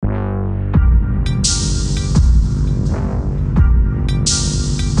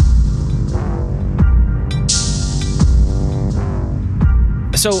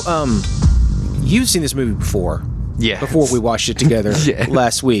So, you've seen this movie before. Yeah. Before we watched it together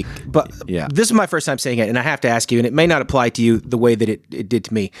last week. But Yeah. this is my first time saying it, and I have to ask you, and it may not apply to you the way that it did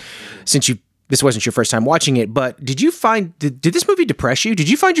to me, since this wasn't your first time watching it, but did this movie depress you? Did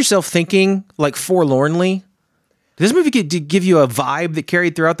you find yourself thinking, like, forlornly? Did this movie give you a vibe that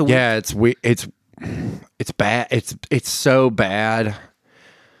carried throughout the week? Yeah, it's bad. It's so bad.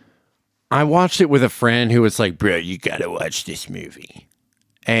 I watched it with a friend who was like, bro, you gotta watch this movie.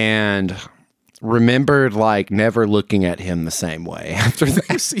 And remembered, like, never looking at him the same way after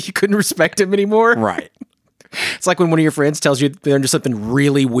that. So you couldn't respect him anymore? Right. It's like when one of your friends tells you they're into something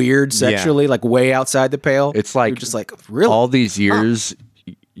really weird sexually, like way outside the pale. It's like, you're just like, really? all these years,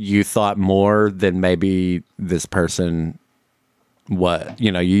 you thought more than maybe this person,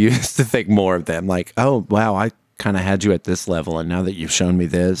 you used to think more of them. Like, oh, wow, I kind of had you at this level, and now that you've shown me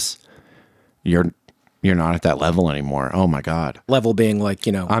this, you're not at that level anymore. Oh my God. Level being like,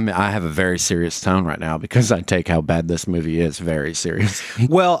 I have a very serious tone right now because I take how bad this movie is very seriously.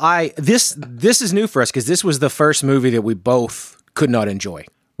 Well, this is new for us because this was the first movie that we both could not enjoy.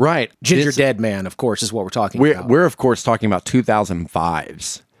 Right. Ginger Dead Man, of course, is what we're talking about. We're of course talking about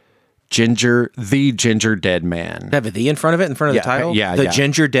 2005's the Ginger Dead Man. Have a "the" in front of it, in front of the title? The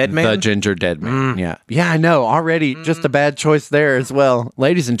Ginger Dead Man? The Ginger Dead Man, yeah. Yeah, I know. Already just a bad choice there as well.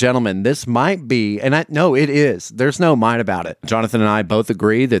 Ladies and gentlemen, this might be, no, it is. There's no mind about it. Jonathan and I both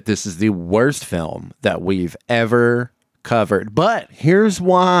agree that this is the worst film that we've ever covered. But here's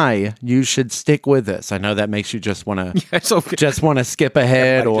why you should stick with us. I know that makes you just want to skip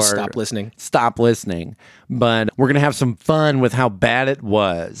ahead or stop listening. But we're going to have some fun with how bad it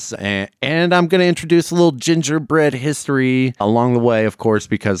was. And I'm going to introduce a little gingerbread history along the way, of course,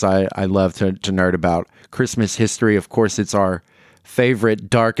 because I love to nerd about Christmas history. Of course, it's our favorite,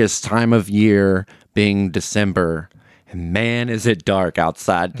 darkest time of year, being December. And man, is it dark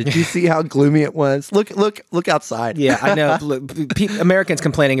outside. Did you see how gloomy it was? Look outside. Yeah, I know. Americans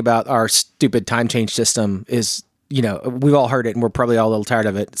complaining about our stupid time change system is, we've all heard it and we're probably all a little tired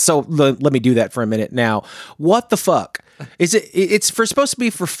of it. So let me do that for a minute now. What the fuck? Is it? It's supposed to be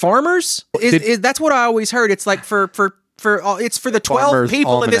for farmers? That's what I always heard. It's like it's for the 12 Farmers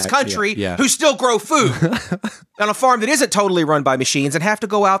people in this Almanac, country yeah. who still grow food on a farm that isn't totally run by machines and have to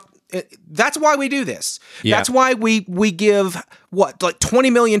go out. That's why we do this. Yeah. That's why we give, like 20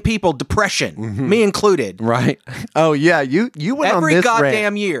 million people depression, me included. Right. Oh, yeah. You went on this every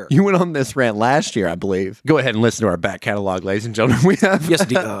goddamn year. You went on this rant last year, I believe. Go ahead and listen to our back catalog, ladies and gentlemen. We have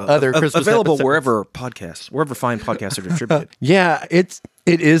other Christmas available episodes. wherever fine podcasts are distributed. Yeah, it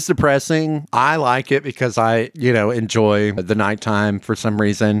is depressing. I like it because I, enjoy the nighttime for some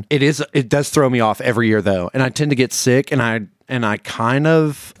reason. It does throw me off every year though, and I tend to get sick, and I kind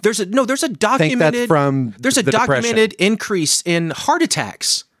of there's a documented depression. Increase in heart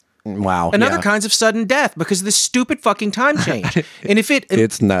attacks. Wow. And other kinds of sudden death because of this stupid fucking time change. And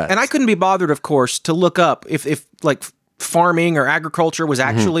it's nuts. And I couldn't be bothered, of course, to look up if like farming or agriculture was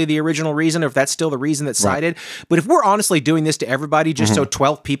actually the original reason, or if that's still the reason that's cited. But if we're honestly doing this to everybody just so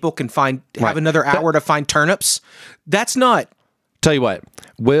 12 people can have another hour to find turnips, that's not. Tell you what,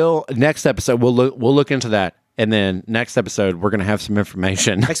 next episode we'll look into that. And then next episode, we're going to have some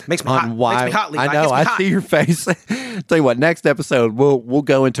information makes me on hot. why. Makes me hot, Levi. I know. I see your face. Tell you what, next episode, we'll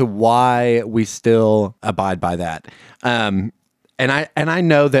go into why we still abide by that. And I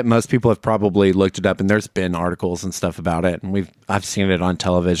know that most people have probably looked it up, and there's been articles and stuff about it, and I've seen it on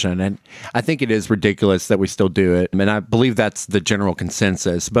television, and I think it is ridiculous that we still do it. And I believe that's the general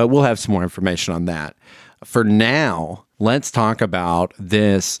consensus, but we'll have some more information on that. For now, let's talk about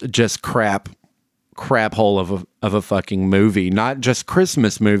this just crap hole of a fucking movie, not just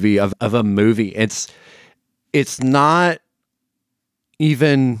Christmas movie, of a movie. It's not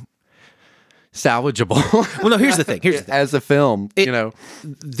even salvageable. Well, no, here's the thing. As a film,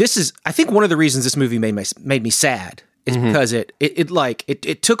 this is, I think, one of the reasons this movie made me sad is because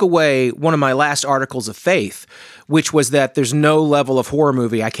it took away one of my last articles of faith, which was that there's no level of horror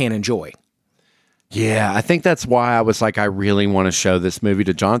movie I can't enjoy. Yeah, I think that's why I was like, I really want to show this movie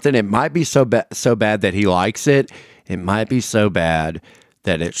to Jonathan. It might be so bad that he likes it. It might be so bad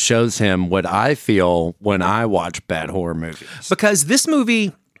that it shows him what I feel when I watch bad horror movies. Because this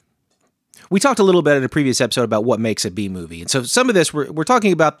movie, we talked a little bit in a previous episode about what makes a B movie. And so some of this, we're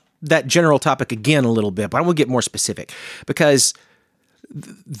talking about that general topic again a little bit, but I will get more specific. Because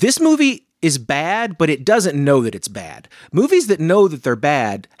this movie is bad, but it doesn't know that it's bad. Movies that know that they're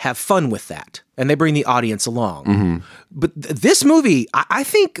bad have fun with that, and they bring the audience along. But this movie, I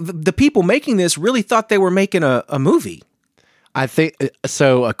think the people making this really thought they were making a movie. I think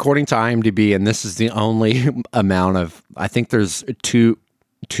so. According to IMDb, and this is the only amount of, I think there's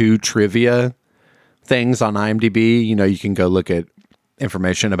 2 trivia things on IMDb. You know, you can go look at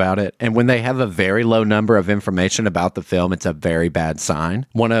information about it. And when they have a very low number of information about the film, it's a very bad sign.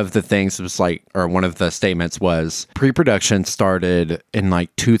 One of the things was like, or one of the statements was, pre-production started in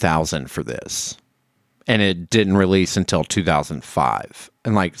like 2000 for this. And it didn't release until 2005.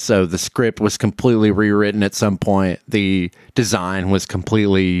 And like, so the script was completely rewritten at some point. The design was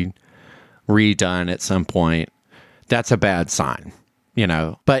completely redone at some point. That's a bad sign, you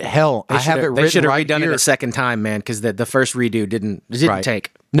know. But hell, I have it written. They should have right redone here. it a second time, man, because the first redo didn't Right.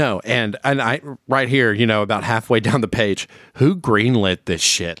 take. No, and I right here, you know, about halfway down the page, who greenlit this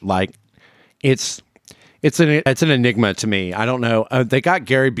shit? Like, it's an enigma to me. I don't know. They got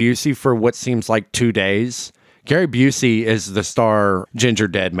Gary Busey for what seems like 2 days. Gary Busey is the star Ginger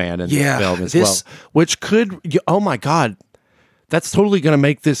Dead Man in the film as well, which could, oh my God, that's totally going to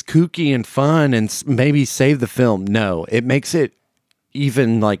make this kooky and fun and maybe save the film. No, it makes it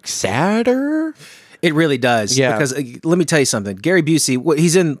even like sadder. It really does. Yeah. Because let me tell you something. Gary Busey,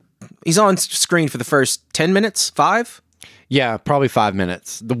 he's on screen for the first 10 minutes, 5? Yeah, probably 5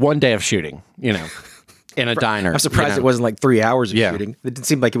 minutes. The one day of shooting, you know. In a diner. I'm surprised it wasn't like 3 hours of shooting. It didn't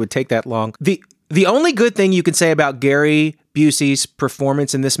seem like it would take that long. The only good thing you can say about Gary Busey's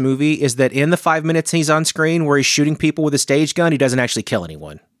performance in this movie is that in the 5 minutes he's on screen where he's shooting people with a stage gun, he doesn't actually kill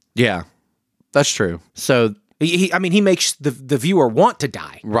anyone. Yeah, that's true. So he makes the viewer want to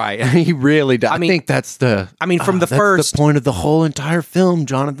die. right, he really does. I think that's the. From the that's first the point of the whole entire film,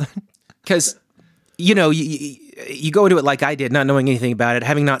 Jonathan. Because you know you go into it like I did, not knowing anything about it,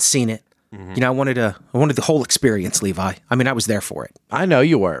 having not seen it. Mm-hmm. You know, I wanted the whole experience, Levi. I mean, I was there for it. I know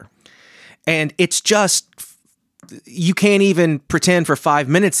you were. And it's just, you can't even pretend for 5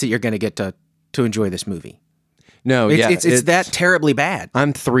 minutes that you're going to get to enjoy this movie. No, it's that terribly bad.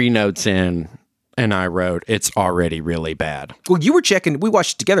 I'm 3 notes in, and I wrote, it's already really bad. Well, you were checking, we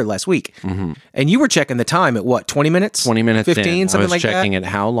watched it together last week, and you were checking the time at what, 20 minutes? 20 minutes 15, in. something like that? I was checking it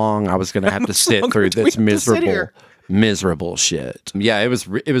how long I was going to have to sit through this miserable shit. Yeah, it was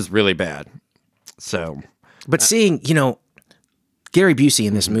really bad. So, but seeing, you know, Gary Busey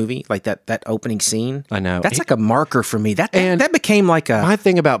in this movie, like that opening scene, I know that's like a marker for me. That became like my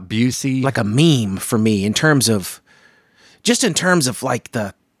thing about Busey, like a meme for me in terms of like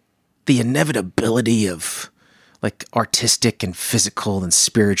the inevitability of like artistic and physical and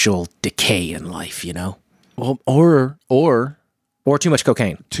spiritual decay in life, you know? Well, or too much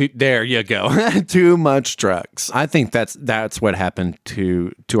cocaine. There you go. Too much drugs. I think that's what happened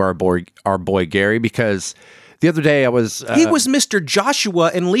to our boy Gary, because the other day I was he was Mr.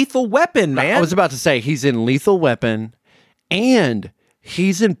 Joshua in Lethal Weapon, man. I was about to say he's in Lethal Weapon and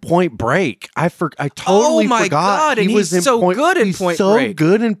he's in Point Break. I totally forgot. God, and he's so good in Point Break. So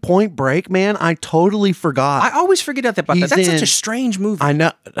good in Point Break, man. I totally forgot. I always forget about that. That's such a strange movie. I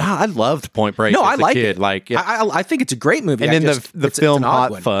know. I loved Point Break. No, as I like a kid. it. Like I think it's a great movie. And then the film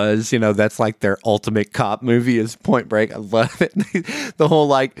Hot Fuzz, you know, that's like their ultimate cop movie is Point Break. I love it. The whole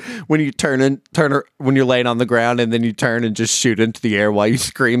like when you when you're laying on the ground and then you turn and just shoot into the air while you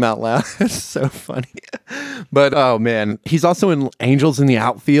scream out loud. It's so funny. But oh man, he's also in Angels in the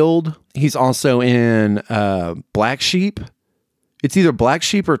Outfield. He's also in Black Sheep. It's either Black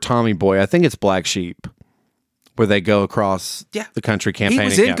Sheep or Tommy Boy. I think it's Black Sheep, where they go across the country campaigning. He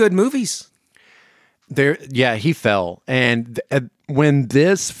was in good movies. He fell. And when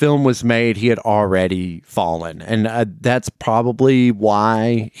this film was made, he had already fallen. And that's probably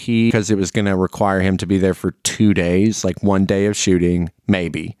why because it was going to require him to be there for 2 days, like 1 day of shooting,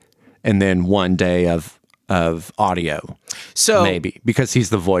 maybe, and then 1 day of audio, so maybe because he's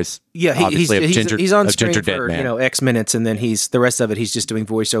the voice. Yeah, he's on screen Ginger for Dead Man. X minutes, and then the rest of it he's just doing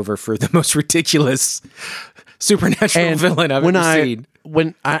voiceover for the most ridiculous supernatural villain I've ever seen.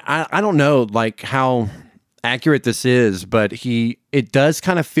 When I don't know like how accurate this is, but it does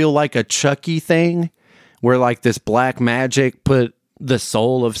kind of feel like a Chucky thing, where like this black magic put the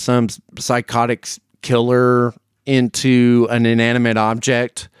soul of some psychotic killer into an inanimate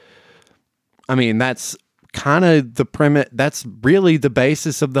object. I mean, that's kind of the premise. That's really the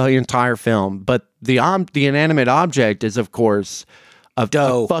basis of the entire film. But the inanimate object is, of course, a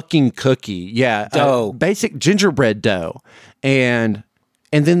fucking cookie. Yeah, dough, basic gingerbread dough, and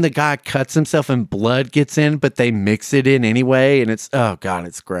then the guy cuts himself and blood gets in, but they mix it in anyway, and it's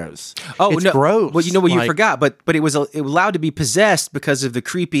it's gross. Oh, it's no, gross. Well, you know what you forgot, but it was allowed to be possessed because of the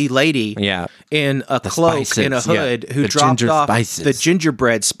creepy lady, in a cloak spices, in a hood who the dropped off spices. the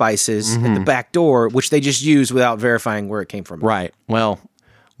gingerbread spices at the back door, which they just used without verifying where it came from. Right. Well,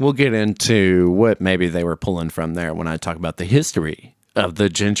 we'll get into what maybe they were pulling from there when I talk about the history of the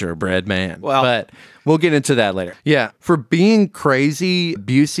gingerbread man. Well- but we'll get into that later. Yeah. For being crazy,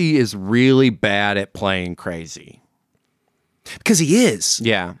 Busey is really bad at playing crazy. Because he is,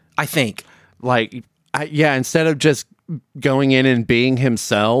 Yeah. I think. Like, instead of just going in and being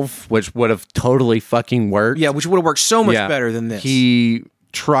himself, which would have totally fucking worked. Yeah, which would have worked so much better than this.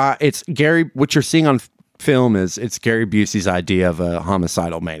 It's Gary, what you're seeing on film it's Gary Busey's idea of a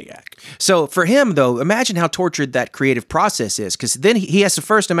homicidal maniac. So for him, though, imagine how tortured that creative process is, because then he has to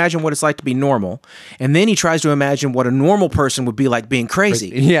first imagine what it's like to be normal, and then he tries to imagine what a normal person would be like being crazy.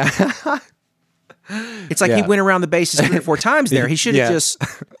 Yeah. It's like he went around the bases 3 or 4 times there. He should have just,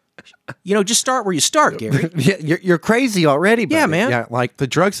 just start where you start, Gary. Yeah, you're crazy already, buddy. Yeah, man. Yeah, like the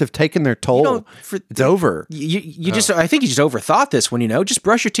drugs have taken their toll. It's over. You just, I think you just overthought this one, just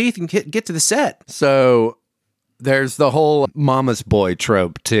brush your teeth and get to the set. So there's the whole mama's boy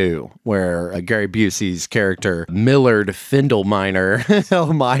trope too, where Gary Busey's character, Millard Findleminer,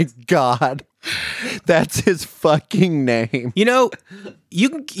 oh my God, that's his fucking name.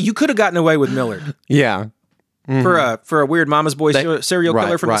 You could have gotten away with Millard. Yeah. For a weird mama's boy serial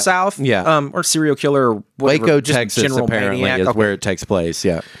killer from the South. Yeah. Or serial killer or whatever. Waco, just Texas, general apparently, maniac. is where it takes place.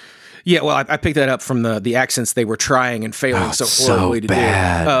 Yeah. Yeah, well, I picked that up from the accents they were trying and failing so horribly to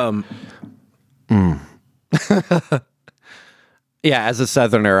bad. do. Yeah, as a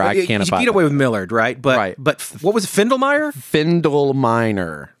Southerner, I can't You get away with Millard, right? But what was it, Findlemire?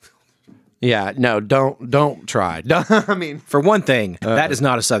 Findleminer. Yeah, no, don't try. I mean, For one thing, that is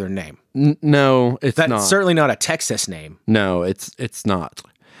not a Southern name. no, it's That's not. certainly not a Texas name. No, it's not.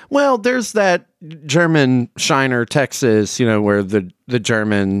 Well, there's that German Shiner, Texas, where the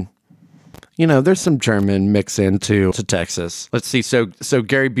German, there's some German mix into Texas. Let's see. So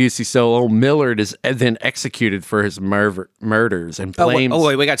Gary Busey, old Millard is then executed for his murders and blames. Oh,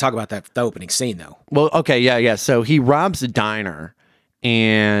 wait, we got to talk about the opening scene, though. Well, okay, yeah. So he robs a diner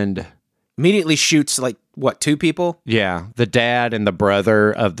and... Immediately shoots, 2 people? Yeah, the dad and the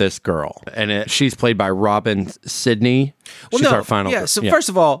brother of this girl. And she's played by Robin Sidney. She's our final girl. So first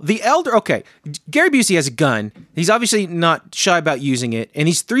of all, the elder... Okay, Gary Busey has a gun. He's obviously not shy about using it. And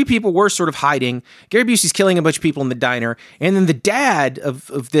these 3 people were sort of hiding. Gary Busey's killing a bunch of people in the diner. And then the dad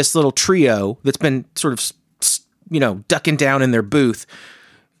of this little trio that's been sort of, ducking down in their booth.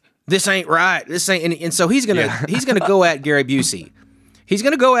 This ain't right. This ain't... And so he's gonna go at Gary Busey. He's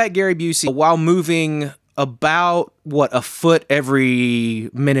going to go at Gary Busey while moving about, a foot every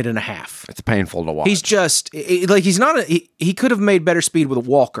minute and a half. It's painful to watch. He's just, he's not, he could have made better speed with a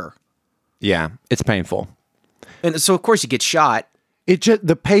walker. Yeah, it's painful. And so, of course, he gets shot.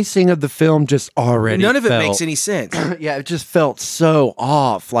 The pacing of the film just already None of it makes any sense. Yeah, it just felt so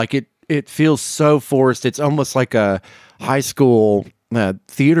off. Like it feels so forced. It's almost like a high school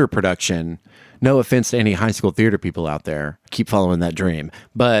theater production. No offense to any high school theater people out there. Keep following that dream.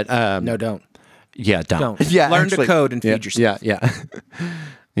 But No, don't. Yeah, don't. Yeah, learn to code and feed yourself. Yeah.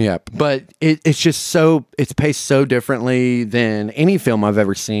 Yeah. But it's just it's paced so differently than any film I've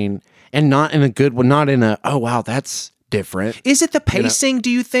ever seen. And not in a good one, not in a, oh wow, that's different. Is it the pacing, do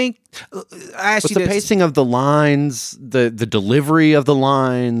you think? I asked you the pacing of the lines, the delivery of the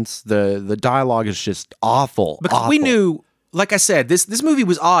lines, the dialogue is just awful. Because we knew, like I said, this movie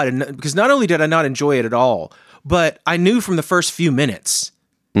was odd, and because not only did I not enjoy it at all, but I knew from the first few minutes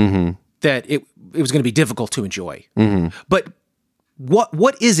that it was going to be difficult to enjoy. But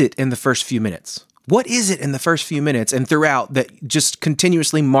what is it in the first few minutes? What is it in the first few minutes and throughout that just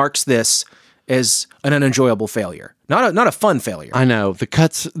continuously marks this as an unenjoyable failure? Not a fun failure. I know the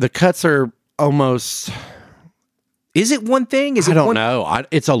cuts are almost. Is it one thing? I don't know.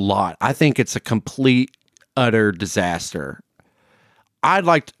 It's a lot. I think it's a complete, utter disaster. I'd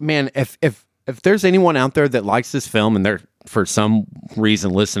like, if there's anyone out there that likes this film and they're for some reason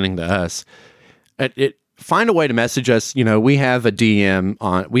listening to us, find a way to message us. We have a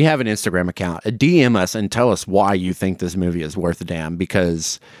DM we have an Instagram account. DM us and tell us why you think this movie is worth a damn,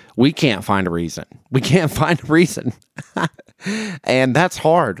 because we can't find a reason. We can't find a reason. And that's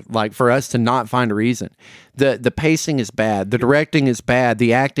hard, for us to not find a reason. The pacing is bad. The directing is bad.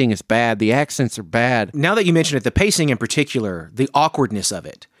 The acting is bad. The accents are bad. Now that you mention it, the pacing in particular, the awkwardness of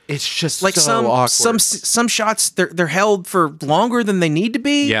it. It's just so awkward. Some shots they're held for longer than they need to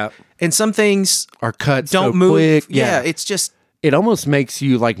be. Yeah. And some things are cut don't so move. quick. Yeah, it's just it almost makes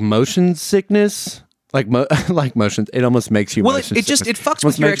you motion sickness. Like motion, it almost makes you. Well, it fucks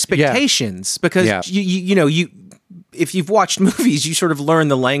with your expectations because you if you've watched movies, you sort of learn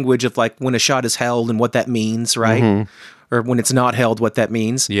the language of when a shot is held and what that means, right? Or when it's not held, what that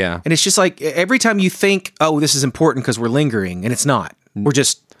means. Yeah. And it's just every time you think, oh, this is important because we're lingering, and it's not. We're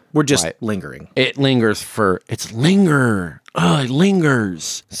just We're just Right. lingering. It lingers it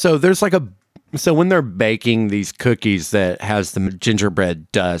lingers. So there's like so when they're baking these cookies that has the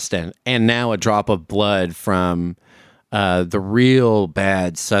gingerbread dust and now a drop of blood from the real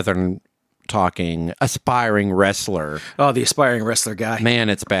bad Southern talking aspiring wrestler. Oh, the aspiring wrestler guy. Man,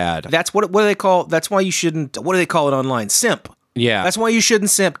 it's bad. That's what do they call? That's why you shouldn't. What do they call it online? Simp. Yeah. That's why you shouldn't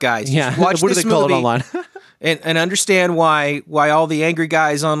simp, guys. Yeah. Just watch What do this they call it movie online? and understand why all the angry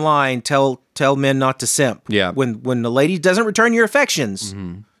guys online tell men not to simp. Yeah. When the lady doesn't return your affections.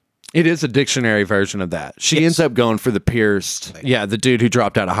 It is a dictionary version of that. She ends up going for the pierced. Yeah, the dude who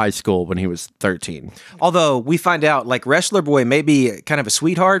dropped out of high school when he was 13. Although we find out, like, Wrestler Boy may be kind of a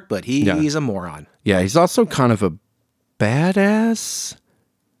sweetheart, but he's a moron. Yeah, he's also kind of a badass.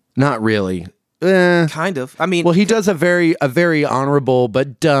 Not really. Kind of. I mean, Well, he does a very honorable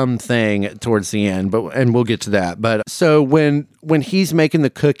but dumb thing towards the end, and we'll get to that. But so when he's making the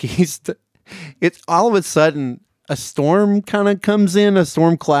cookies, it's all of a sudden a storm kind of comes in, a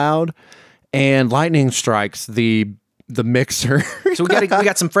storm cloud, and lightning strikes the mixer. so we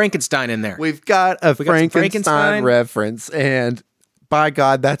got some Frankenstein in there. We've got a Frankenstein reference, and by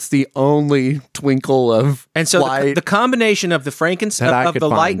God, that's the only twinkle of And so light. the combination of the Frankenstein That I of could the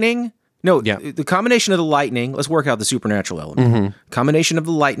find. lightning. No, Yeah. the combination of the lightning. Let's work out the supernatural element. Combination of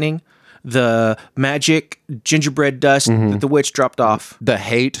the lightning, the magic gingerbread dust that the witch dropped off, the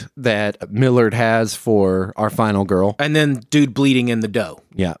hate that Millard has for our final girl. and then dude bleeding in the dough.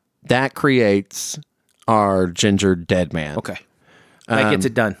 Yeah. That creates our ginger dead man. Okay, that gets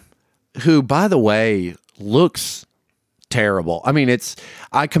it done. Who, by the way, looks terrible. I mean,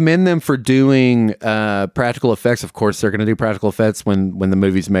 I commend them for doing practical effects. Of course, they're going to do practical effects when the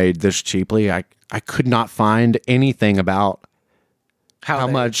movie's made this cheaply. I could not find anything about how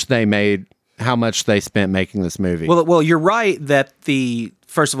much they spent making this movie. Well, you're right that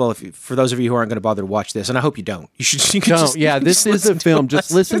first of all, for those of you who aren't going to bother to watch this, and I hope you don't, you should. You can Don't. just, Yeah, you can this just is a listen to film.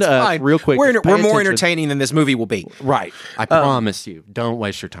 Just listen It's to us fine. real quick. We're Just pay more attention. entertaining than this movie will be. Right. I promise you. Don't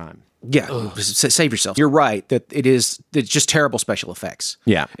waste your time. Yeah, save yourself. You're right that it's just terrible special effects.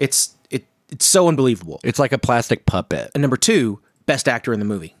 Yeah. It's so unbelievable. It's like a plastic puppet. And number 2, best actor in the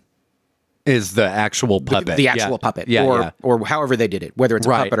movie. Is the actual puppet. The actual puppet. Yeah, or however they did it, whether it's a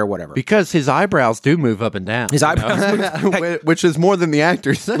puppet or whatever. Because his eyebrows do move up and down. His eyebrows move. Hey, Which is more than the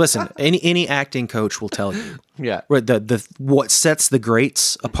actors. listen, any acting coach will tell you. Yeah. Where the what sets the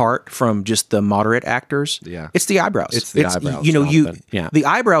greats apart from just the moderate actors. Yeah. It's the eyebrows. It's the eyebrows, You know, Jonathan. Yeah. the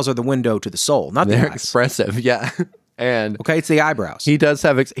eyebrows are the window to the soul, not the They're eyes. expressive. Yeah. And Okay, it's the eyebrows. he does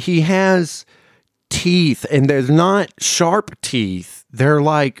have, he has teeth, and they're not sharp teeth. They're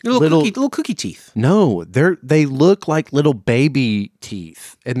like little cookie teeth. No, they look like little baby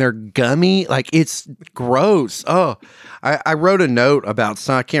teeth, and they're gummy. Like, it's gross. Oh, I wrote a note about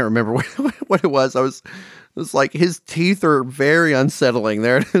some. I can't remember what it was. It was like, his teeth are very unsettling.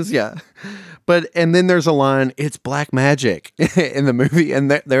 There it is. Yeah. And then there's a line, it's black magic in the movie.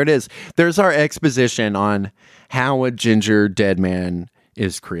 And there it is. There's our exposition on how a ginger dead man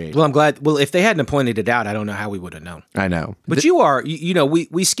is created. Well, I'm glad. Well, if they hadn't pointed it out, I don't know how we would have known. I know. But you know,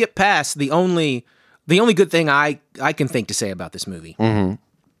 we skip past the only good thing I can think to say about this movie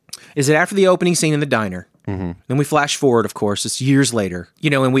is that after the opening scene in the diner, then we flash forward. Of course, it's years later. You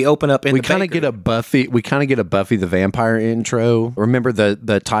know, and we open up in We the kind of bakery. get a Buffy. We kind of get a Buffy the Vampire intro. Remember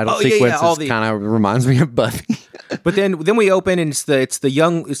the title sequence kind of reminds me of Buffy. But then we open and it's the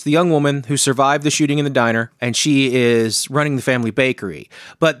young woman who survived the shooting in the diner, and she is running the family bakery.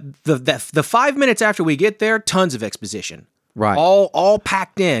 But the 5 minutes after we get there, tons of exposition. Right. All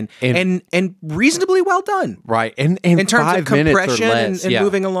packed in and reasonably well done. Right. And In terms 5 of compression minutes or less, and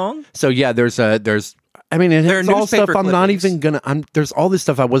moving along. So yeah, there's I mean, it's all stuff newspaper I'm not clippings. even gonna. There's all this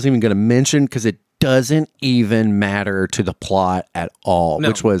stuff I wasn't even gonna mention because it doesn't even matter to the plot at all. No.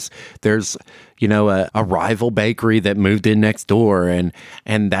 Which was there's a rival bakery that moved in next door, and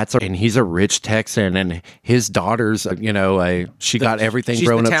he's a rich Texan, and his daughter's she got everything she's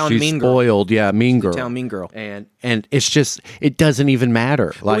growing the up. town She's mean girl. spoiled, yeah, mean girl, Town mean girl. and it's just it doesn't even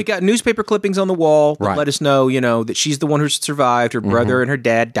matter. Well, we got newspaper clippings on the wall that Right. let us know, that she's the one who survived. Her brother and her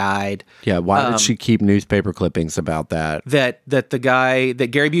dad died. yeah, why did she keep newspaper clippings about that? That the guy that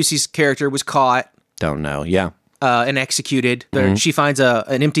Gary Busey's character was caught Don't know. Yeah. and executed. She finds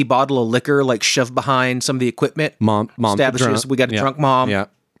an empty bottle of liquor like shoved behind some of the equipment. Mom establishes we got a drunk mom. Yeah.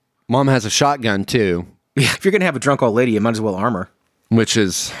 Mom has a shotgun too, If you're gonna have a drunk old lady, you might as well arm her. which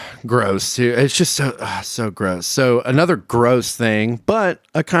is gross too. It's just so gross. So another gross thing, but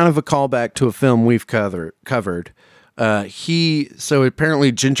a kind of a callback to a film we've covered. So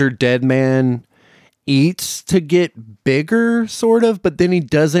apparently Ginger Dead Man eats to get bigger, sort of, but then he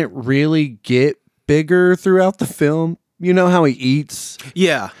doesn't really get bigger throughout the film. You know how he eats?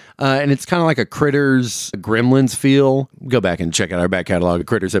 Yeah. And it's kind of like a Critters Gremlins feel. Go back and check out our back catalog of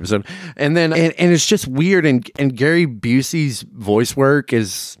Critters episode. And then and it's just weird. And Gary Busey's voice work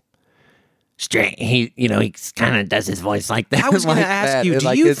is straight. He kind of does his voice like that. I was going to ask you,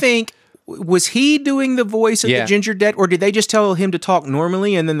 do you think, was he doing the voice of the Ginger Dead, or did they just tell him to talk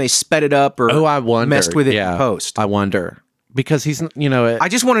normally and then they sped it up or I wonder. messed with it in post? I wonder. Because he's, I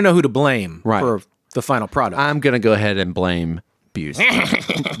just want to know who to blame for the final product. I'm going to go ahead and blame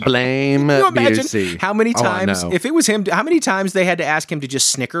Busey. Blame Can you imagine Busey. how many times, if it was him, how many times they had to ask him to just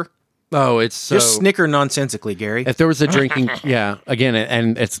snicker? Oh, it's so... Just snicker nonsensically, Gary. If there was a drinking... again,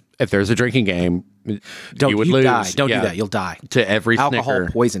 and it's if there's a drinking game, you would lose. Die. Don't do that. You'll die. To every alcohol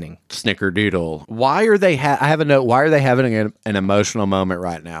poisoning. Snickerdoodle. Why are they... I have a note. Why are they having an emotional moment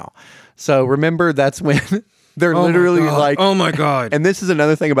right now? So remember, that's when... They're literally like... Oh, my God. And this is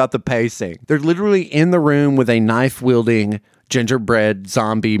another thing about the pacing. They're literally in the room with a knife-wielding gingerbread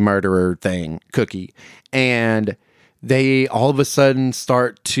zombie murderer thing, Cookie. And they all of a sudden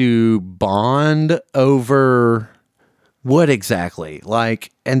start to bond over... What exactly?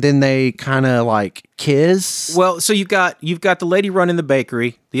 Like, and then they kind of like kiss? Well, so you've got the lady running the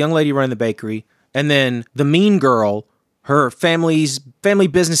bakery, the young lady running the bakery, and then the mean girl, her family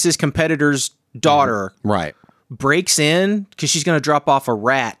business's competitor's daughter. Right. Breaks in because she's going to drop off a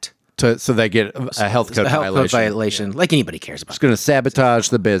rat. So they get a health code violation. Like anybody cares about. It's going to sabotage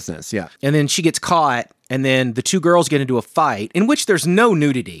the business, yeah. And then she gets caught, and then the two girls get into a fight in which there's no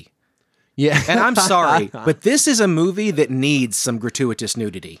nudity. Yeah. And I'm sorry, but this is a movie that needs some gratuitous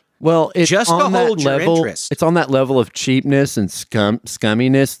nudity. Well, it's just on to hold that your level, interest. It's on that level of cheapness and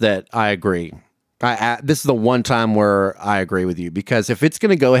scumminess that I agree. This is the one time where I agree with you, because if it's going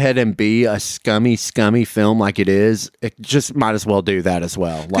to go ahead and be a scummy film like it is, it just might as well do that as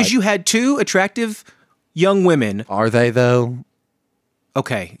well. Because you had two attractive young women. Are they, though?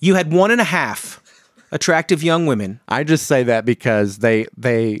 Okay. You had 1.5 attractive young women. I just say that because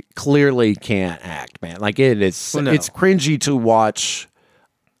they clearly can't act, man. Like it is, it's cringy to watch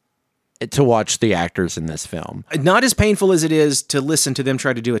the actors in this film. Not as painful as it is to listen to them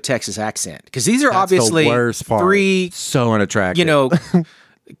try to do a Texas accent, because these are obviously the worst part. Three so unattractive,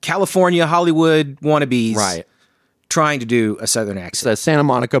 California Hollywood wannabes, right? Trying to do a Southern accent. So Santa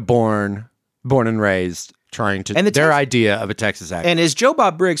Monica born and raised, trying to their idea of a Texas accent. And as Joe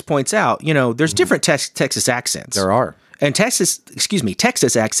Bob Briggs points out, there's different Texas accents. There are, and Texas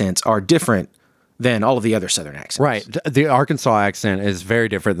accents are different than all of the other Southern accents. Right. The Arkansas accent is very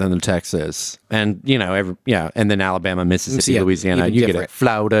different than the Texas. And, and then Alabama, Mississippi, Louisiana, you get it.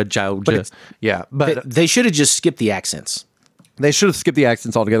 Florida, Georgia. But they should have just skipped the accents. They should have skipped the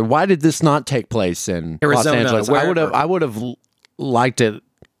accents altogether. Why did this not take place in Arizona, Los Angeles? I would have liked it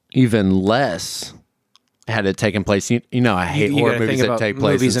even less had it taken place. I hate horror movies that take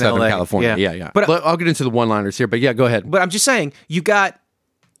place in Southern California. Yeah. But I'll get into the one-liners here, but go ahead. But I'm just saying, you've got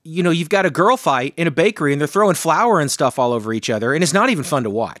a girl fight in a bakery and they're throwing flour and stuff all over each other, and it's not even fun to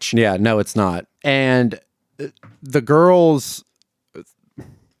watch. Yeah, no, it's not. And the girls,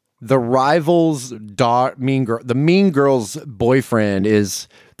 the rivals, the mean girl's boyfriend is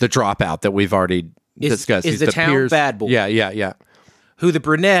the dropout that we've already discussed. He's the town bad boy. Yeah. Who the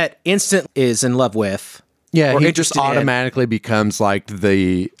brunette instant is in love with. Yeah, he just automatically becomes like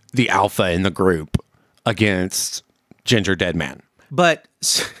the alpha in the group against Ginger Dead Man. But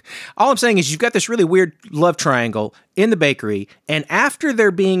all I'm saying is you've got this really weird love triangle in the bakery, and after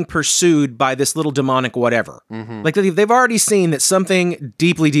they're being pursued by this little demonic whatever, like they've already seen that something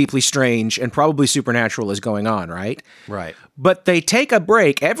deeply, deeply strange and probably supernatural is going on, right? Right. But they take a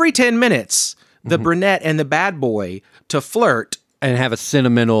break every 10 minutes, the brunette and the bad boy, to flirt. And have a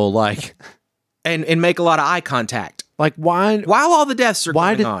sentimental, and make a lot of eye contact. Like, why? While all the deaths are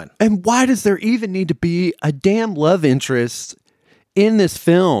going on. And why does there even need to be a damn love interest in this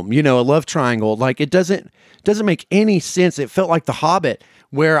film? A love triangle. Like, it doesn't make any sense. It felt like The Hobbit,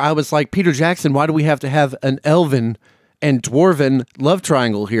 where I was like, Peter Jackson, why do we have to have an elven and dwarven love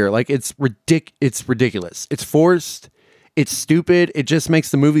triangle here? Like, it's ridiculous. It's forced. It's stupid. It just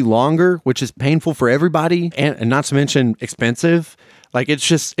makes the movie longer, which is painful for everybody, and not to mention expensive. Like, it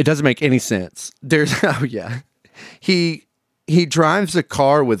doesn't make any sense. He drives a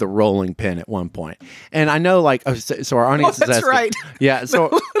car with a rolling pin at one point. And I know, so our audience is asking. Right. Yeah,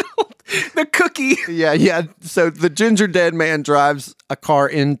 so... the cookie. Yeah. So the Ginger Dead Man drives a car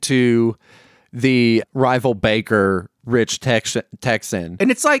into the rival baker, Rich Texan.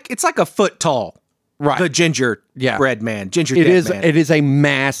 And it's like a foot tall. Right. The ginger Yeah. bread man, ginger It dead is. man. It is a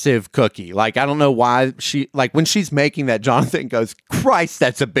massive cookie. Like, I don't know why when she's making that, Jonathan goes, "Christ,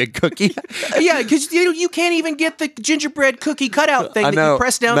 that's a big cookie." Yeah, because you can't even get the gingerbread cookie cutout thing I that know. you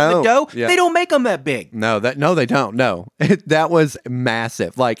press down No. in the dough. Yeah. They don't make them that big. No, they don't. No, that was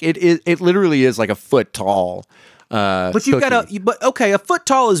massive. Like, it is. It literally is like a foot tall. But you've got a foot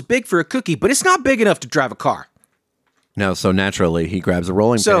tall is big for a cookie, but it's not big enough to drive a car. No, so naturally he grabs a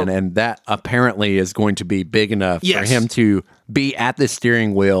rolling pin, and that apparently is going to be big enough for Yes. him to be at the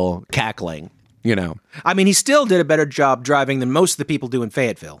steering wheel cackling. You know, I mean, he still did a better job driving than most of the people do in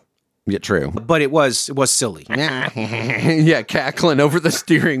Fayetteville. yeah, true. But it was silly. Yeah, cackling over the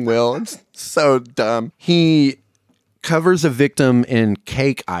steering wheel. It's so dumb. He covers a victim in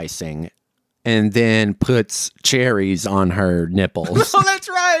cake icing and then puts cherries on her nipples. Oh, that's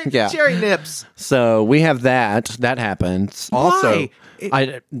right. Yeah. Cherry nips. So we have that. That happens. Also,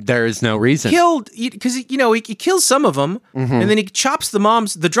 there is no reason. Killed because he kills some of them, Mm-hmm. and then he chops the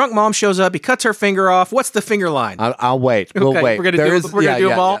moms. The drunk mom shows up. He cuts her finger off. What's the finger line? I'll wait. We'll Okay, wait. we're gonna There do is- we're gonna do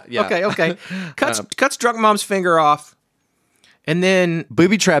them all. Yeah. Okay. Cuts drunk mom's finger off, and then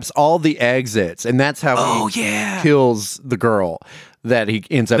Booby traps all the exits, and that's how he kills the girl that he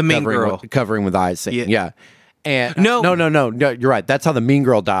ends up The mean girl. covering with icing. Yeah. Yeah. And No. no, you're right. That's how the mean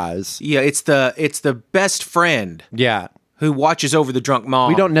girl dies. Yeah, it's the best friend Yeah. who watches over the drunk mom.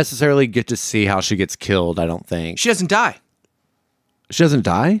 We don't necessarily get to see how she gets killed, I don't think. She doesn't die. She doesn't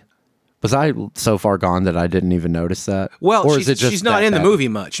die? Was I so far gone that I didn't even notice that? Well, or is it just she's not that in the bad? movie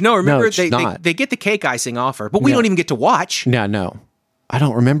much. No, remember she's not. they get the cake icing off her, but we don't even get to watch. Yeah, no. I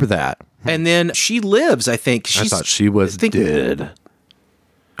don't remember that. And then she lives. I think I thought she was dead.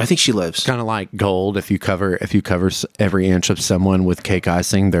 I think she lives. Kind of like gold. If you cover every inch of someone with cake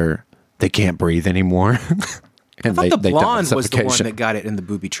icing, they can't breathe anymore. And I thought the die of blonde was the one suffocation. that got it in the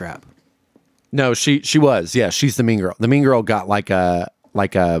booby trap. No, she was. Yeah, she's the mean girl. The mean girl got like a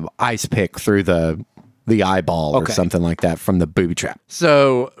ice pick through the eyeball or Okay. something like that from the booby trap.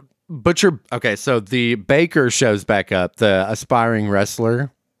 So so the baker shows back up, the aspiring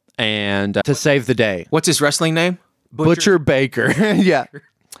wrestler, and to save the day. What's his wrestling name? Butcher Baker. Yeah.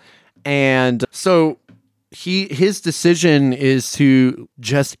 And so his decision is to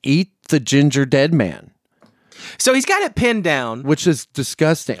just eat the ginger dead man, So he's got it pinned down. which is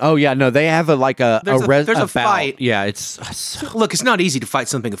disgusting. Oh yeah, no, they have There's a bout. fight. Yeah, it's Look, it's not easy to fight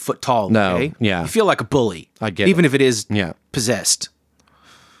something a foot tall. No, okay? yeah. You feel like a bully. I get even it. if it is Yeah. possessed.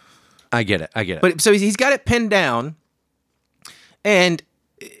 I get it. But so he's got it pinned down, and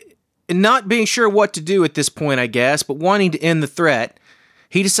not being sure what to do at this point, I guess, but wanting to end the threat,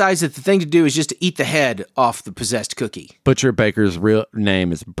 he decides that the thing to do is just to eat the head off the possessed cookie. Butcher Baker's real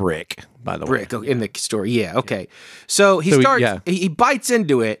name is Brick, by the way. Brick in the story, yeah, okay. So he So starts. He bites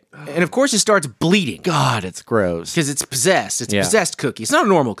into it, and of course it starts bleeding God, it's gross. because it's possessed. It's a Yeah. possessed cookie. It's not a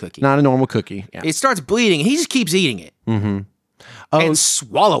normal cookie. Not a normal cookie. Yeah. It starts bleeding, and he just keeps eating it and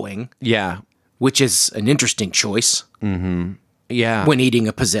swallowing, Yeah. which is an interesting choice Yeah. when eating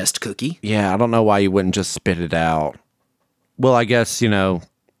a possessed cookie. Yeah, I don't know why you wouldn't just spit it out. Well, I guess, I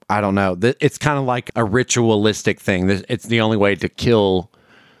don't know. It's kind of like a ritualistic thing. It's the only way to kill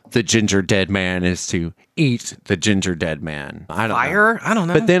the ginger dead man is to eat the ginger dead man. I don't know. Fire? I don't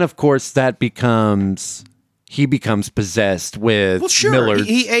know. But then, of course, he becomes possessed with well, sure. Miller.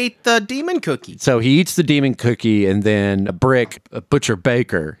 He ate the demon cookie. So he eats the demon cookie, and then Butcher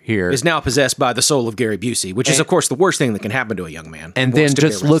Baker here, Is now possessed by the soul of Gary Busey, which is, of course, the worst thing that can happen to a young man. and who then wants to be a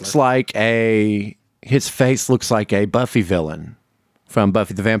just looks wrestler. like his face looks like a Buffy villain from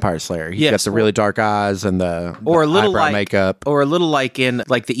Buffy the Vampire Slayer. He's Yes, got the really dark eyes and the or a little eyebrow like makeup. or a little like in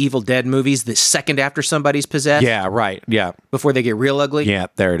like the Evil Dead movies, the second after somebody's possessed, Yeah, right. Yeah, before they get real ugly. yeah.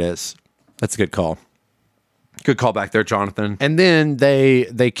 There it is. That's a good call. Good call back there, Jonathan. And then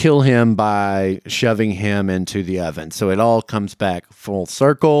they kill him by shoving him into the oven. So it all comes back full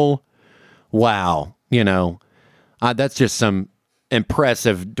circle. Wow, that's just some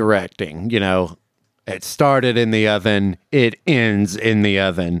impressive directing. It started in the oven, it ends in the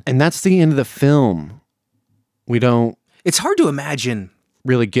oven, and that's the end of the film. We don't It's hard to imagine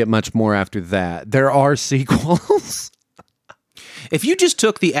really get much more after that. There are sequels. if you just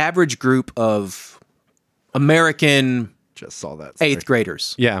took the average group of American Just saw that. eighth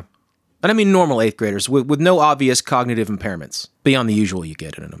graders, Yeah. and I mean normal eighth graders with no obvious cognitive impairments beyond the usual you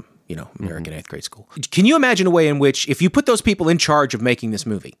get in a American eighth grade school. Can you imagine a way in which if you put those people in charge of making this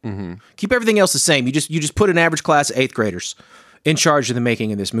movie, keep everything else the same, you just put an average class of eighth graders in charge of the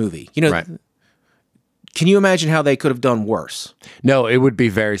making of this movie? Right. Can you imagine how they could have done worse? No, it would be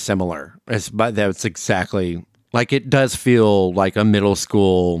very similar. But that's exactly like it does feel like a middle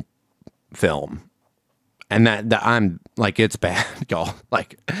school film. And that I'm like, it's bad, y'all.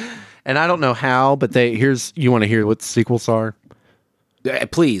 Like, and I don't know how, but you want to hear what the sequels are?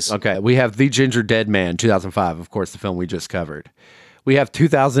 Please. Okay, we have The Ginger Dead Man, 2005, of course, the film we just covered. We have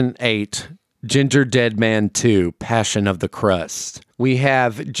 2008, Ginger Dead Man 2, Passion of the Crust. We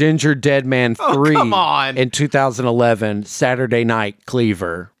have Ginger Dead Man 3 come on. in 2011, Saturday Night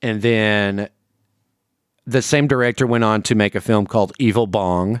Cleaver. And then the same director went on to make a film called Evil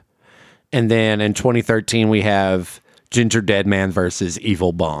Bong. And then in 2013, we have Ginger Dead Man versus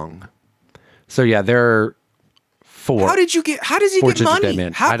Evil Bong. So yeah, there are 4. How does he get Ginger money? Dead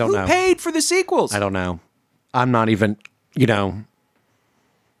Men. I don't who know. paid for the sequels? I don't know. I'm not even going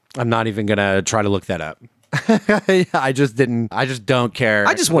to try to look that up. I just don't care.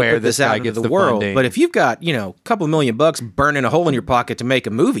 I just want to put this out into the world. funding. But if you've got, a couple of $1,000,000 burning a hole in your pocket to make a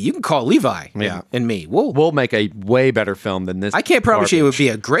movie, you can call Levi and me. We'll make a way better film than this. I can't promise you it would be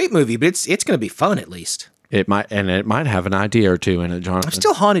a great movie, but it's going to be fun at least. It might have an idea or two in it, Jonathan. I'm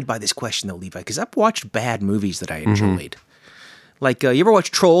still haunted by this question though, Levi, because I've watched bad movies that I enjoyed. Like, you ever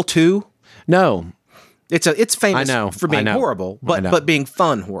watch Troll 2? No. It's famous I know, for being I know. horrible, I know. but being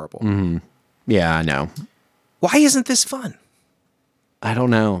fun horrible. Yeah, I know. Why isn't this fun? I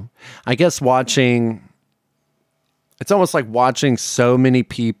don't know. I guess it's almost like watching so many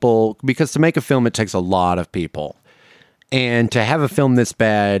people, because to make a film, it takes a lot of people. And to have a film this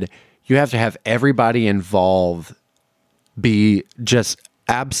bad, you have to have everybody involved be just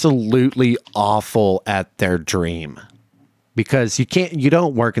absolutely awful at their dream. Because you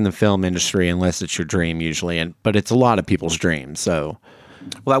don't work in the film industry unless it's your dream usually, but it's a lot of people's dreams. So,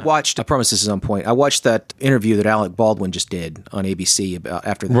 well, I promise this is on point. I watched that interview that Alec Baldwin just did on ABC about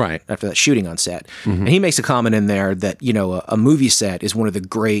after that shooting on set. And he makes a comment in there that, a movie set is one of the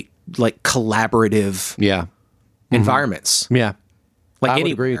great, like, collaborative environments. Yeah. Like I would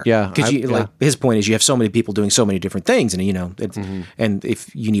anywhere. agree. Yeah. Because his point is you have so many people doing so many different things, and, and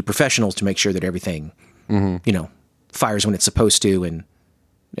if you need professionals to make sure that everything, fires when it's supposed to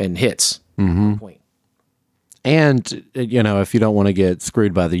and hits. Point. And, if you don't want to get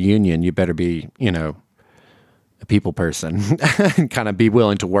screwed by the union, you better be, a people person and kind of be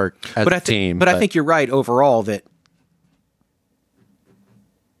willing to work as a team. But I think you're right overall that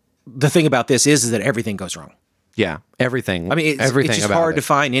the thing about this is that everything goes wrong. Yeah, everything. I mean, it's just hard to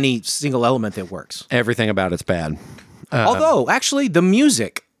find any single element that works. Everything about it's bad. Although the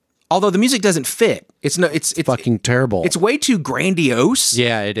music doesn't fit. It's fucking terrible. It's way too grandiose.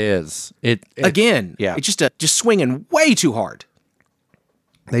 Yeah, it is. It's just swinging way too hard.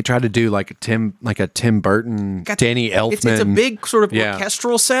 They try to do like a Tim Burton, Danny Elfman. It's a big sort of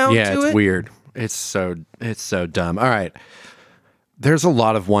orchestral sound to it. Yeah, it's weird. It's so dumb. All right. There's a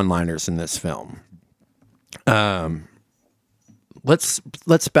lot of one-liners in this film. Let's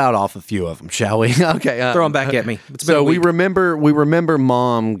spout off a few of them, shall we? Okay, throw them back at me. So we remember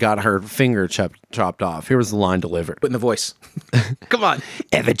Mom got her finger chopped off. Here was the line delivered. Put in the voice. Come on.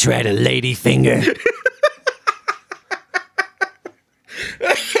 Ever tried a lady finger?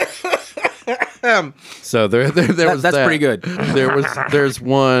 So there was that's pretty good. There's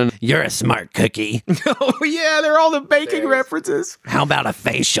one. You're a smart cookie. Oh yeah, they're all the baking references. How about a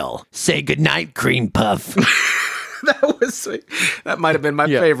facial? Say goodnight, cream puff. That might have been my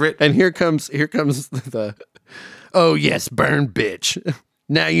favorite. And here comes the oh yes, burn bitch.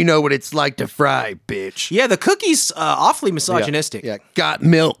 Now you know what it's like to fry, bitch. Yeah, the cookie's awfully misogynistic. Yeah. Got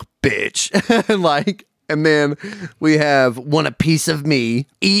milk, bitch. And then we have want a piece of me,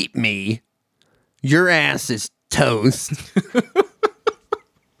 eat me. Your ass is toast.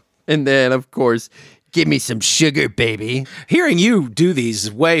 And then of course, give me some sugar, baby. Hearing you do these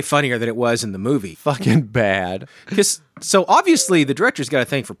is way funnier than it was in the movie. Fucking bad. So obviously the director's got a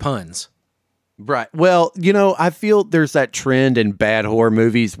thing for puns. Right. Well, I feel there's that trend in bad horror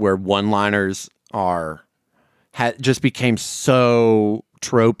movies where one-liners just became so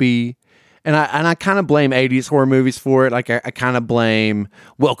tropey. And I kind of blame 80s horror movies for it. Like I kind of blame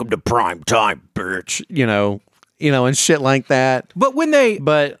Welcome to Prime Time, bitch. And shit like that. But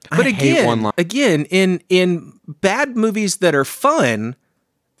again, in bad movies that are fun,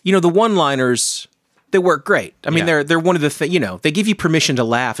 the one-liners, they work great. I mean, they're one of the they give you permission to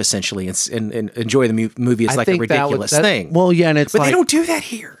laugh essentially and enjoy the movie. It's like a ridiculous thing. Well, yeah, and but they don't do that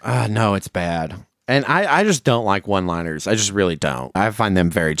here. No, it's bad. And I just don't like one-liners. I just really don't. I find them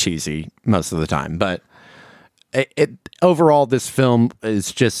very cheesy most of the time. But overall, this film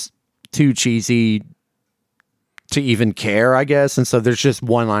is just too cheesy to even care, I guess. And so there's just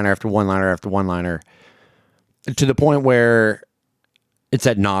one-liner after one-liner after one-liner to the point where it's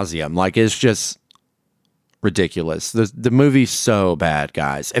ad nauseum. Like, it's just ridiculous. The movie's so bad,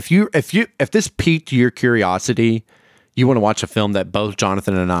 guys. If this piqued your curiosity, you want to watch a film that both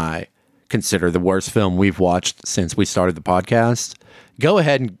Jonathan and I consider the worst film we've watched since we started the podcast, go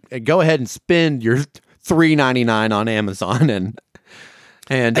ahead and spend your $3.99 on Amazon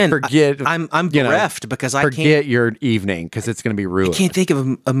and forget. I'm bereft because I forget your evening because it's going to be ruined. I can't think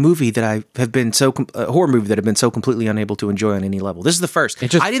of a movie that I have been a horror movie that I've been so completely unable to enjoy on any level. This is the first.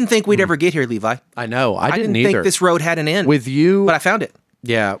 I didn't think we'd ever get here, Levi. I know. I didn't think either. this road had an end With you, but I found it.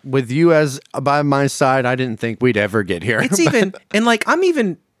 Yeah, with you as by my side, I didn't think we'd ever get here. It's even and like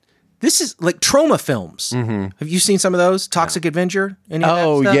this is like trauma films. Have you seen some of those? Toxic Avenger? Any of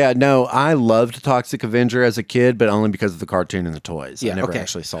that stuff? Yeah, no. I loved Toxic Avenger as a kid, but only because of the cartoon and the toys. I never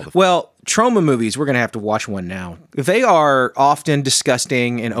actually saw the film. Well, trauma movies, we're going to have to watch one now. They are often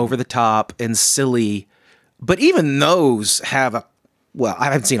disgusting and over the top and silly, but even those have I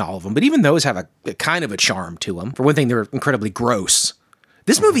haven't seen all of them, but even those have a kind of a charm to them. For one thing, they're incredibly gross.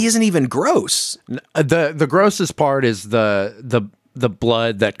 This movie isn't even gross. The grossest part is the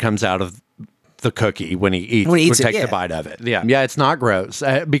blood that comes out of the cookie when he takes a bite of it. Yeah, it's not gross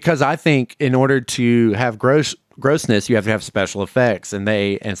because I think in order to have grossness, you have to have special effects,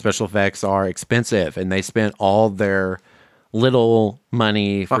 and special effects are expensive, and they spent all their little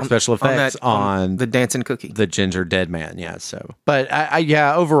money for special effects on the dancing cookie, the ginger dead man. Yeah, but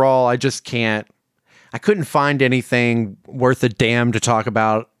overall, I just can't. I couldn't find anything worth a damn to talk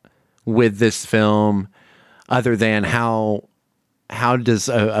about with this film, other than how does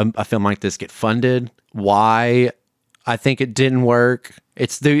a film like this get funded? Why I think it didn't work.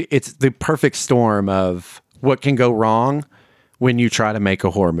 It's the perfect storm of what can go wrong when you try to make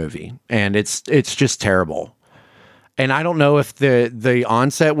a horror movie, and it's just terrible. And I don't know if the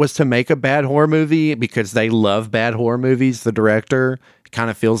onset was to make a bad horror movie because they love bad horror movies. The director kind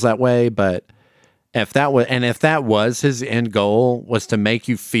of feels that way, but if that was his end goal, was to make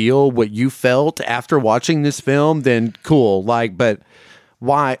you feel what you felt after watching this film, then cool. But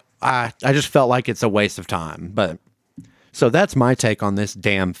why? I just felt like it's a waste of time. But so that's my take on this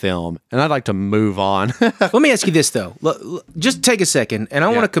damn film, and I'd like to move on. Let me ask you this though. Just take a second, and I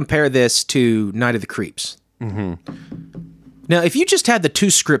want to compare this to Night of the Creeps. Now, if you just had the two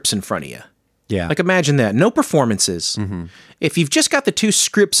scripts in front of you, like imagine that, no performances. If you've just got the two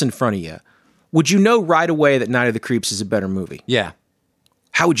scripts in front of you, would you know right away that Night of the Creeps is a better movie? Yeah.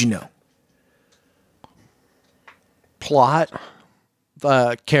 How would you know? Plot.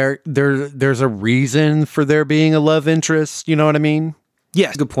 There's a reason for there being a love interest. You know what I mean?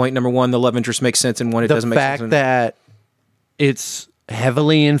 Yes. Good point. Number one, the love interest makes sense, and one, it doesn't make sense. The fact that it's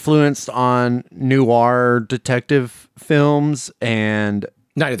heavily influenced on noir detective films and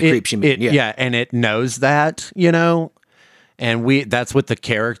Night of the Creeps, you mean? Yeah, and it knows that, and that's what the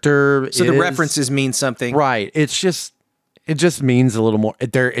character is. So the references mean something. Right. It just means a little more.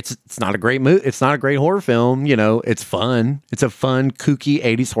 It's not a great movie. It's not a great horror film. It's fun. It's a fun, kooky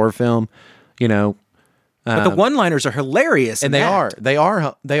 80s horror film. But the one-liners are hilarious. And they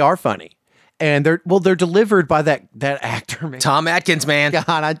are funny. And they're delivered by that actor, man. Tom Atkins, man. God,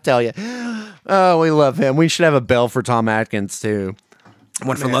 I tell you. Oh, we love him. We should have a bell for Tom Atkins too.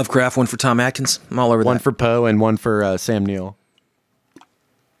 One for Lovecraft, one for Tom Atkins. I'm all over that. One for Poe and one for Sam Neill.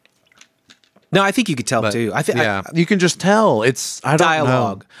 No, I think you could tell too. You can just tell. It's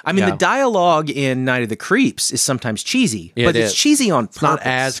dialogue. I mean, the dialogue in Night of the Creeps is sometimes cheesy, but it's cheesy on purpose. It's not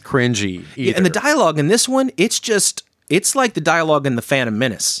as cringy either. Yeah, and the dialogue in this one, it's like the dialogue in The Phantom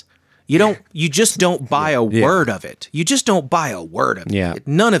Menace. You just don't buy a word of it. You just don't buy a word of it. Yeah.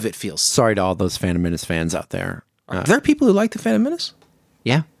 None of it feels. Sorry to all those Phantom Menace fans out there. Are there people who like The Phantom Menace?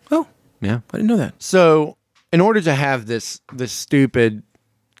 Yeah. Oh, yeah. I didn't know that. So, in order to have this stupid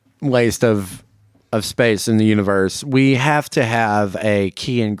waste of space in the universe, we have to have a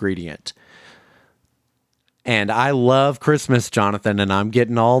key ingredient. And I love Christmas, Jonathan, and I'm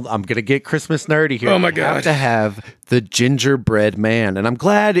going to get Christmas nerdy here. Oh my God. I have to have the gingerbread man. And I'm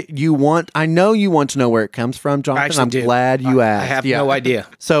glad I know you want to know where it comes from, Jonathan. I'm glad you asked. I have no idea.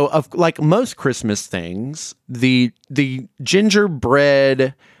 So, like most Christmas things, the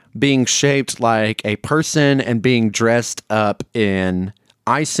gingerbread being shaped like a person and being dressed up in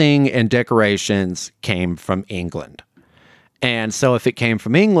icing and decorations came from England. And so if it came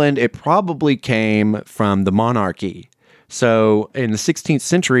from England, it probably came from the monarchy. So in the 16th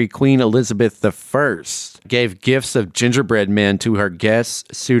century, Queen Elizabeth I gave gifts of gingerbread men to her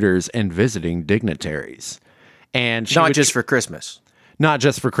guests, suitors, and visiting dignitaries. And not just for Christmas. Not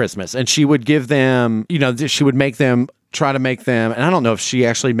just for Christmas. And she would give them, she would try to make them, and I don't know if she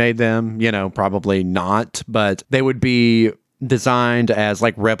actually made them, probably not, but they would be designed as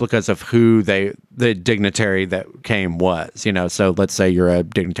like replicas of who the dignitary that came was, you know. So let's say you're a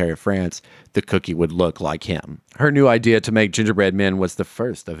dignitary of France, the cookie would look like him. Her new idea to make gingerbread men was the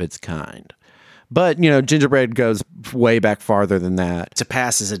first of its kind. But, you know, gingerbread goes way back farther than that. To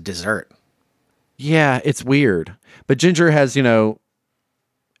pass as a dessert. Yeah, it's weird. But ginger has, you know,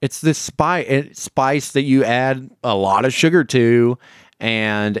 it's this spice that you add a lot of sugar to,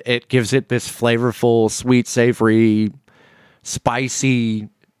 and it gives it this flavorful, sweet, savory, spicy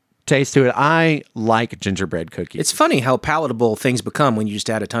taste to it. I like gingerbread cookies. It's funny how palatable things become when you just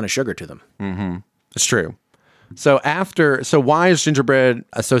add a ton of sugar to them. Mm-hmm. It's true. So why is gingerbread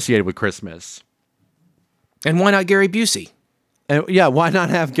associated with Christmas? And why not Gary Busey? And yeah, why not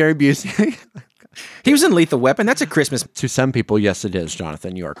have Gary Busey? He was in Lethal Weapon. That's a Christmas. To some people, yes, it is,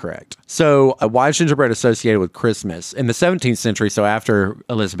 Jonathan. You are correct. So why is gingerbread associated with Christmas? In the 17th century, so after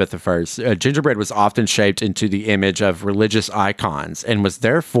Elizabeth I, gingerbread was often shaped into the image of religious icons and was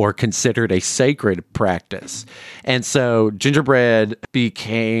therefore considered a sacred practice. And so gingerbread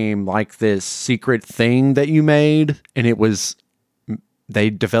became like this secret thing that you made, and they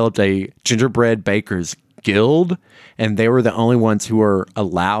developed a gingerbread bakers guild, and they were the only ones who were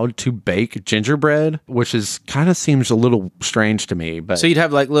allowed to bake gingerbread, which is kind of seems a little strange to me. But so you'd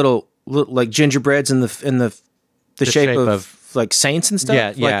have like little like gingerbreads in the shape of like saints and stuff.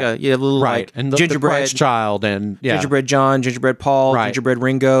 Yeah, like little right, like and the gingerbread Christ child, and gingerbread John, gingerbread Paul, right. Gingerbread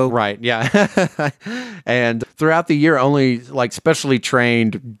Ringo. Right. Yeah. And throughout the year, only like specially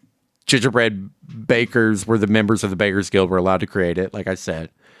trained gingerbread bakers were the members of the Bakers Guild were allowed to create it, like I said.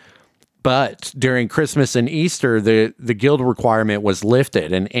 But during Christmas and Easter, the guild requirement was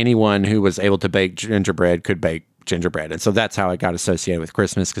lifted, and anyone who was able to bake gingerbread could bake gingerbread. And so that's how it got associated with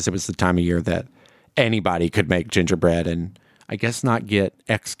Christmas, because it was the time of year that anybody could make gingerbread and I guess not get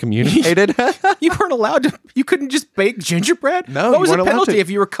excommunicated. You weren't allowed to. You couldn't just bake gingerbread. No, what was you the weren't allowed penalty to. if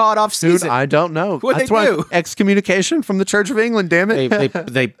you were caught off season? Dude, I don't know. What'd That's they why do? Excommunication from the Church of England, damn it.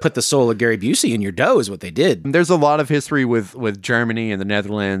 They put the soul of Gary Busey in your dough is what they did. There's a lot of history with Germany and the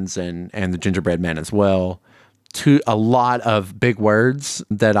Netherlands and the gingerbread men as well. A lot of big words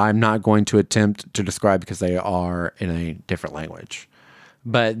that I'm not going to attempt to describe because they are in a different language.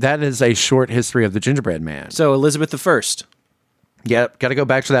 But that is a short history of the gingerbread man. So Elizabeth I. Yep, got to go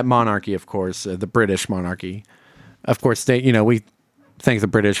back to that monarchy, of course, the British monarchy. Of course, we thank the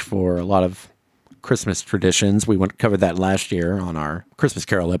British for a lot of Christmas traditions. We covered that last year on our Christmas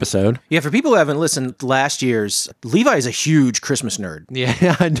Carol episode. Yeah, for people who haven't listened last year's, Levi is a huge Christmas nerd.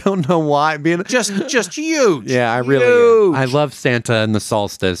 Yeah, I don't know why. Just huge. Yeah, I really huge. I love Santa and the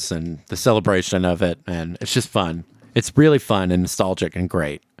solstice and the celebration of it, and it's just fun. It's really fun and nostalgic and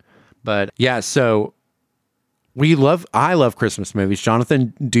great. But yeah, so I love Christmas movies.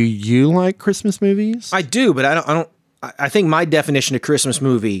 Jonathan, do you like Christmas movies? I do, but I don't. I think my definition of Christmas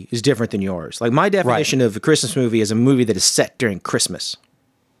movie is different than yours. Like my definition of a Christmas movie is a movie that is set during Christmas.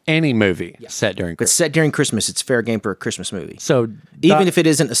 Any movie set during If Christmas. it's set during Christmas, it's fair game for a Christmas movie. So Even if it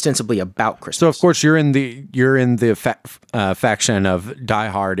isn't ostensibly about Christmas. So of course you're in the faction of Die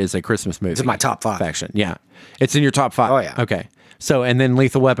Hard is a Christmas movie. It's in my top 5. Faction. Yeah. It's in your top 5. Oh, yeah. Okay. So and then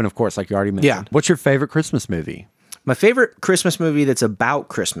Lethal Weapon, of course, like you already mentioned. Yeah. What's your favorite Christmas movie? My favorite Christmas movie that's about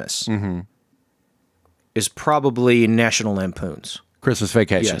Christmas is probably National Lampoon's. Christmas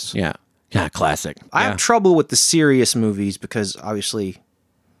Vacation. Yes. Yeah. Yeah, classic. I Yeah. have trouble with the serious movies because obviously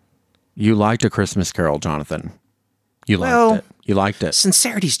You liked A Christmas Carol, Jonathan. You liked Well- it. You liked it.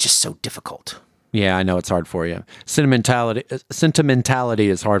 sincerity is just so difficult. Yeah, I know it's hard for you. Sentimentality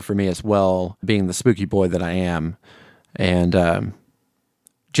is hard for me as well, being the spooky boy that I am. And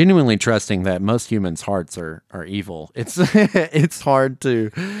genuinely trusting that most humans' hearts are evil. It's it's hard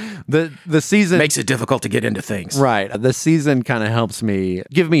to the season Makes it difficult to get into things. right. The season kind of helps me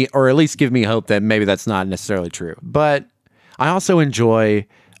give me hope that maybe that's not necessarily true. But I also enjoy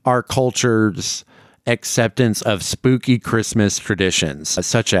our culture's acceptance of spooky Christmas traditions,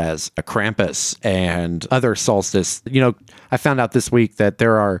 such as a Krampus and other solstice. You know, I found out this week that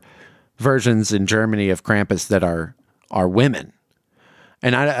there are versions in Germany of Krampus that are women.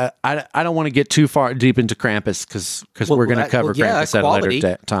 And I don't want to get too far deep into Krampus because we're going to cover Krampus at a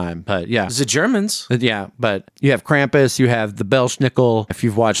later time. But yeah. The Germans. Yeah, but you have Krampus, you have the Belschnickel. If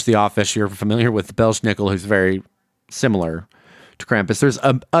you've watched The Office, you're familiar with the Belschnickel, who's very similar to Krampus. There's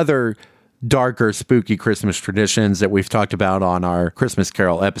other darker, spooky Christmas traditions that we've talked about on our Christmas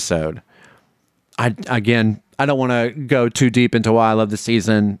Carol episode. I don't want to go too deep into why I love the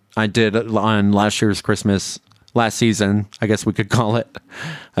season. I did on last season, I guess we could call it,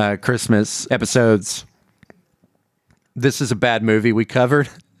 Christmas episodes. This is a bad movie we covered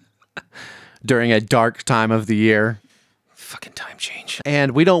during a dark time of the year. Fucking time change.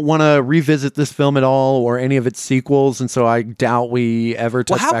 And we don't want to revisit this film at all or any of its sequels, and so I doubt we ever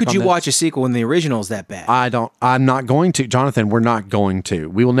touch Well, how back could on you this. watch a sequel when the original is that bad? I'm not going to. Jonathan, we're not going to.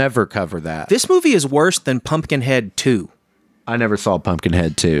 We will never cover that. This movie is worse than Pumpkinhead 2. I never saw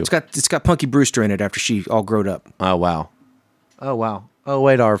Pumpkinhead 2. It's got Punky Brewster in it after she all growed up. Oh, wow. Oh, wow. Oh,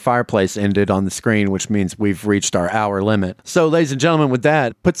 wait, our fireplace ended on the screen, which means we've reached our hour limit. So, ladies and gentlemen, with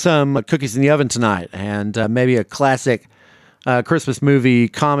that, put some cookies in the oven tonight and maybe a classic Christmas movie,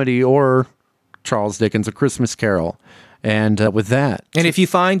 comedy, or Charles Dickens' A Christmas Carol. And with that... And if you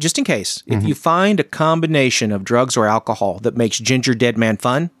find, just in case, if you find a combination of drugs or alcohol that makes Ginger Dead Man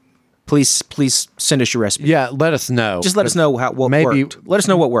fun, please send us your recipe. Yeah, let us know. Just let us know what worked. Let us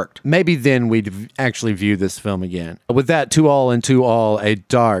know what worked. Maybe then we'd actually view this film again. With that, to all, a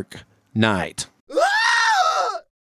dark night.